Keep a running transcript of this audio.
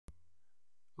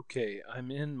Okay,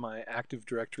 I'm in my Active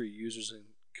Directory users and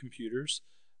computers.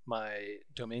 My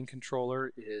domain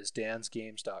controller is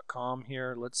dansgames.com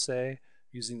here, let's say,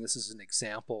 using this as an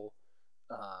example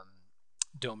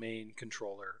domain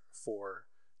controller for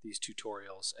these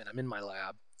tutorials. And I'm in my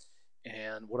lab.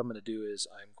 And what I'm going to do is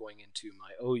I'm going into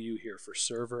my OU here for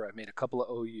server. I made a couple of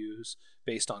OUs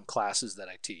based on classes that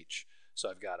I teach. So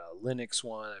I've got a Linux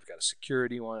one, I've got a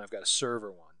security one, I've got a server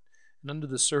one. And under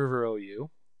the server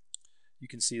OU, you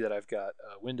can see that I've got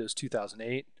Windows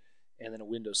 2008 and then a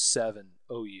Windows 7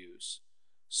 OUs.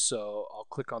 So I'll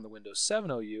click on the Windows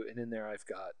 7 OU, and in there I've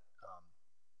got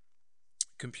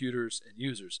computers and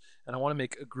users. And I want to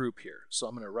make a group here. So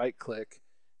I'm going to right click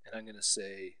and I'm going to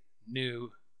say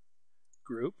new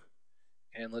group,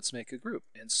 and let's make a group.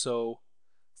 And so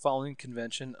following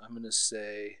convention, I'm going to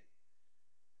say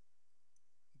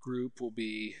group will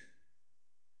be,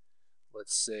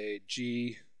 let's say,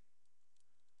 G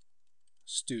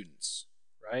students,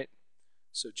 right?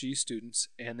 So G students,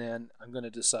 and then I'm going to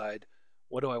decide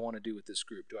what do I want to do with this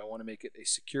group. Do I want to make it a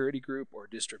security group or a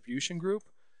distribution group?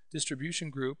 Distribution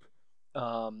group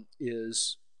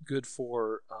is good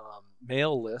for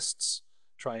mail lists,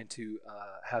 trying to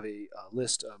have a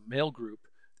list, a mail group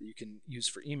that you can use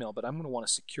for email, but I'm going to want a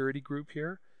security group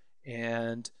here,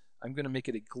 and I'm going to make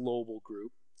it a global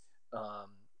group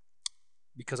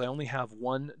because I only have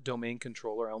one domain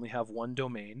controller, I only have one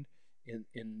domain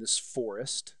in this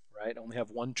forest, right? I only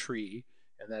have one tree,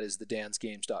 and that is the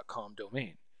dansgames.com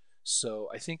domain. So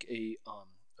I think a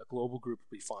global group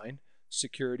will be fine.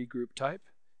 Security group type,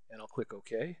 and I'll click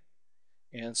OK.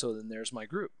 And so then there's my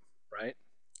group, right?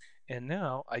 And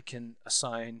now I can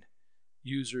assign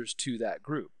users to that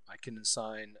group. I can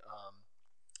assign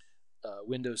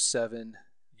Windows 7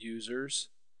 users.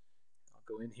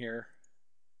 I'll go in here,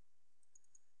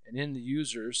 and in the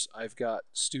users I've got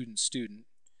student,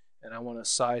 and I want to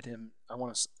assign him. I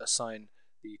want to assign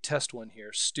the test one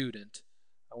here, student.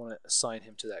 I want to assign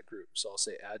him to that group. So I'll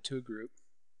say add to a group,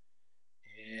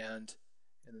 and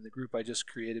then the group I just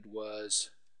created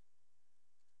was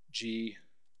G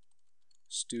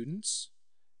students,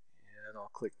 and I'll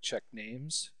click check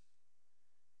names,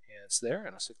 and it's there,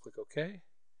 and I'll say click OK,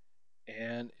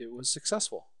 and it was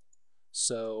successful.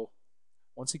 So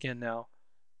once again, now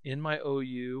in my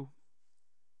OU,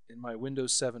 in my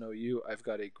Windows 7 OU, I've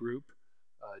got a group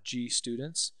G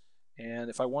students, and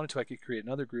if I wanted to, I could create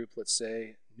another group. Let's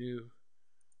say new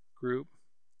group,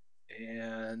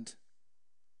 and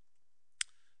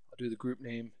I'll do the group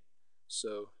name,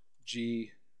 so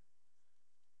G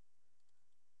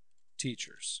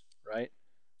teachers, right?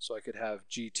 So I could have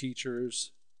G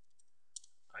teachers,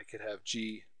 I could have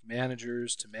G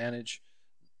managers to manage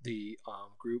the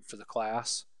group for the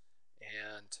class,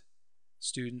 and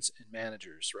students and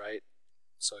managers, right?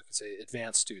 So I could say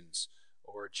advanced students,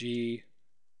 or G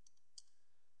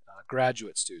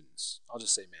graduate students. I'll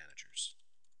just say managers.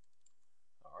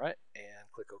 All right,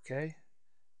 and click OK.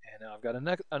 And now I've got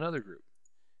another group.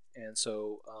 And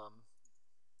so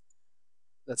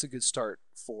that's a good start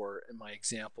for my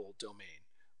example domain.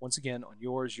 Once again, on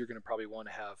yours, you're going to probably want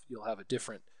to have, you'll have a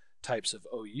different types of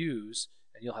OUs,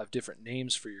 and you'll have different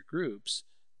names for your groups,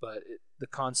 but the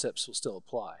concepts will still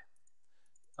apply.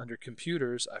 Under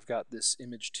computers, I've got this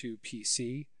image2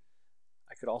 PC.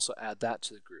 I could also add that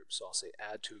to the group. So I'll say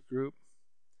add to a group,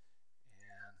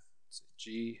 and say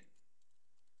G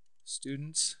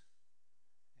students,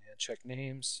 and check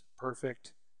names,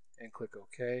 perfect, and click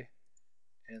OK.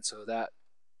 And so that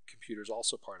computer is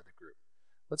also part of the group.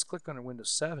 Let's click on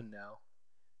Windows 7 now,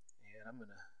 and I'm going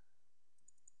to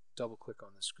double click on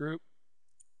this group.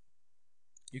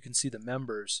 You can see the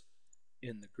members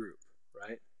in the group,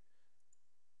 right?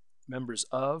 Members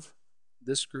of,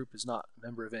 this group is not a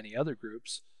member of any other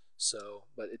groups, so,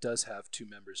 but it does have two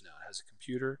members now. It has a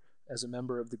computer as a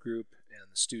member of the group,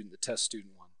 and the student, the test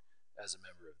student one, as a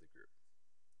member of the group.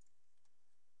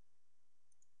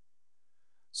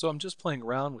 So I'm just playing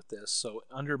around with this. So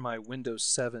under my Windows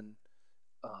 7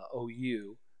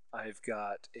 OU, I've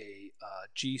got a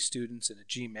G students and a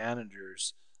G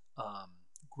managers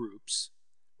groups,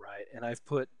 right? And I've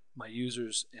put my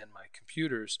users and my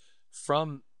computers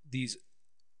from these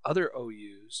other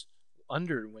OUs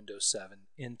under Windows 7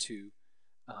 into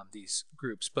these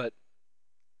groups, but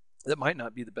that might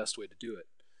not be the best way to do it.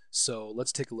 So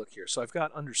let's take a look here. So I've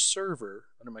got under server,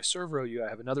 under my server OU, I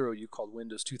have another OU called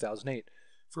Windows 2008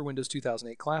 for Windows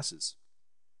 2008 classes.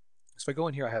 So if I go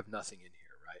in here, I have nothing in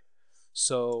here, right?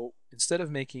 So instead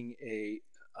of making a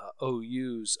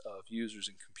OUs of users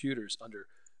and computers under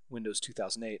Windows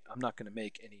 2008, I'm not going to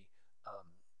make any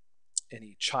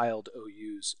child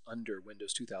OUs under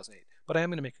Windows 2008, but I am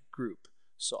going to make a group.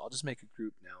 So I'll just make a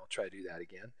group now. I'll try to do that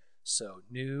again. So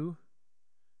new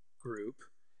group,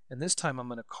 and this time I'm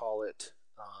going to call it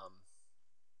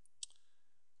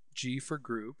G for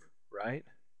group, right?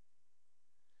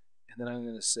 And then I'm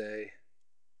going to say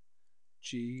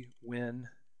G Win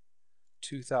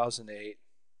 2008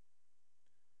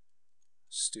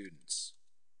 students,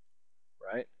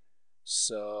 right?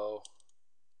 So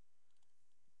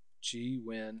G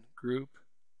Win group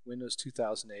Windows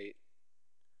 2008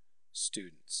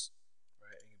 students,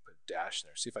 right? You can put a dash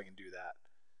there. See if I can do that.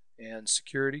 And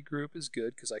security group is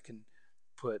good because I can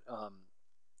put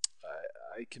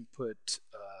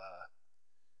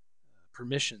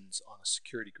permissions on a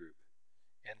security group.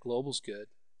 And global's good.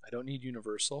 I don't need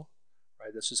universal,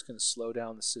 right? That's just going to slow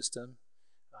down the system.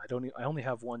 I only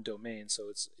have one domain, so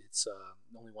it's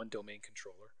only one domain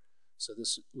controller. So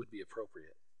this would be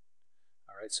appropriate.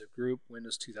 All right, so group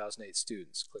Windows 2008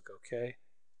 students. Click OK,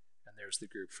 and there's the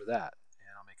group for that.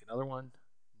 And I'll make another one,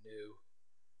 new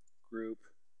group,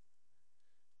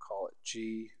 call it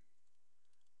G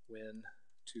Win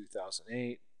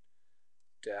 2008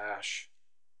 dash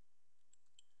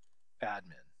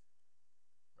admin,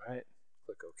 right?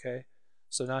 Click OK.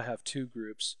 So now I have two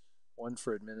groups, one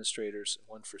for administrators and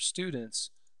one for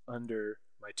students under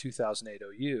my 2008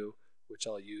 OU, which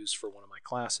I'll use for one of my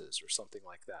classes or something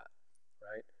like that,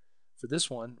 right? For this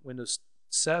one, Windows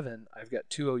 7, I've got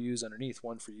two OUs underneath,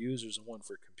 one for users and one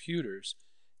for computers,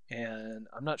 and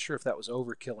I'm not sure if that was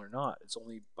overkill or not. It's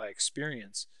only by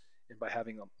experience and by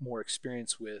having more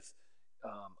experience with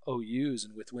OUs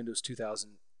and with Windows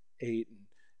 2008 and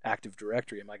Active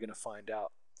Directory am I going to find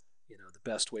out, the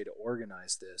best way to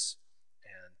organize this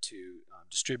and to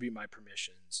distribute my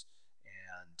permissions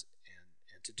and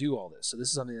to do all this. So this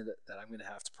is something that I'm going to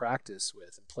have to practice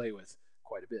with and play with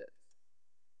quite a bit.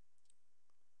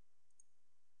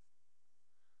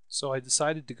 So I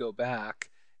decided to go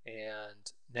back,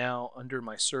 and now under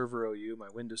my server OU, my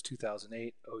Windows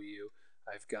 2008 OU,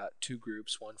 I've got two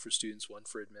groups, one for students, one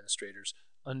for administrators,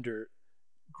 under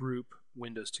group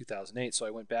Windows 2008. So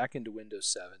I went back into Windows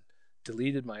 7,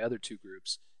 deleted my other two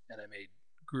groups, and I made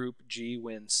group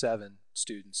GWin7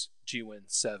 students,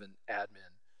 GWin7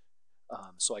 admin.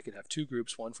 So I can have two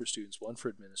groups, one for students, one for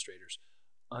administrators,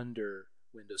 under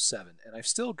Windows 7. And I've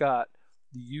still got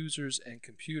the users and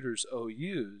computers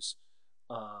OUs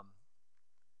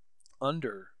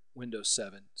under Windows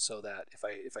 7, so that if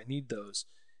I need those,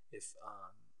 if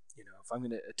I'm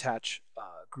going to attach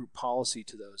group policy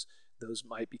to those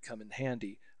might become in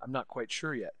handy. I'm not quite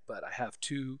sure yet, but I have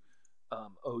two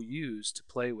OUs to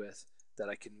play with that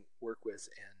I can work with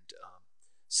and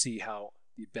see how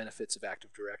the benefits of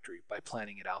Active Directory by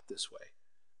planning it out this way.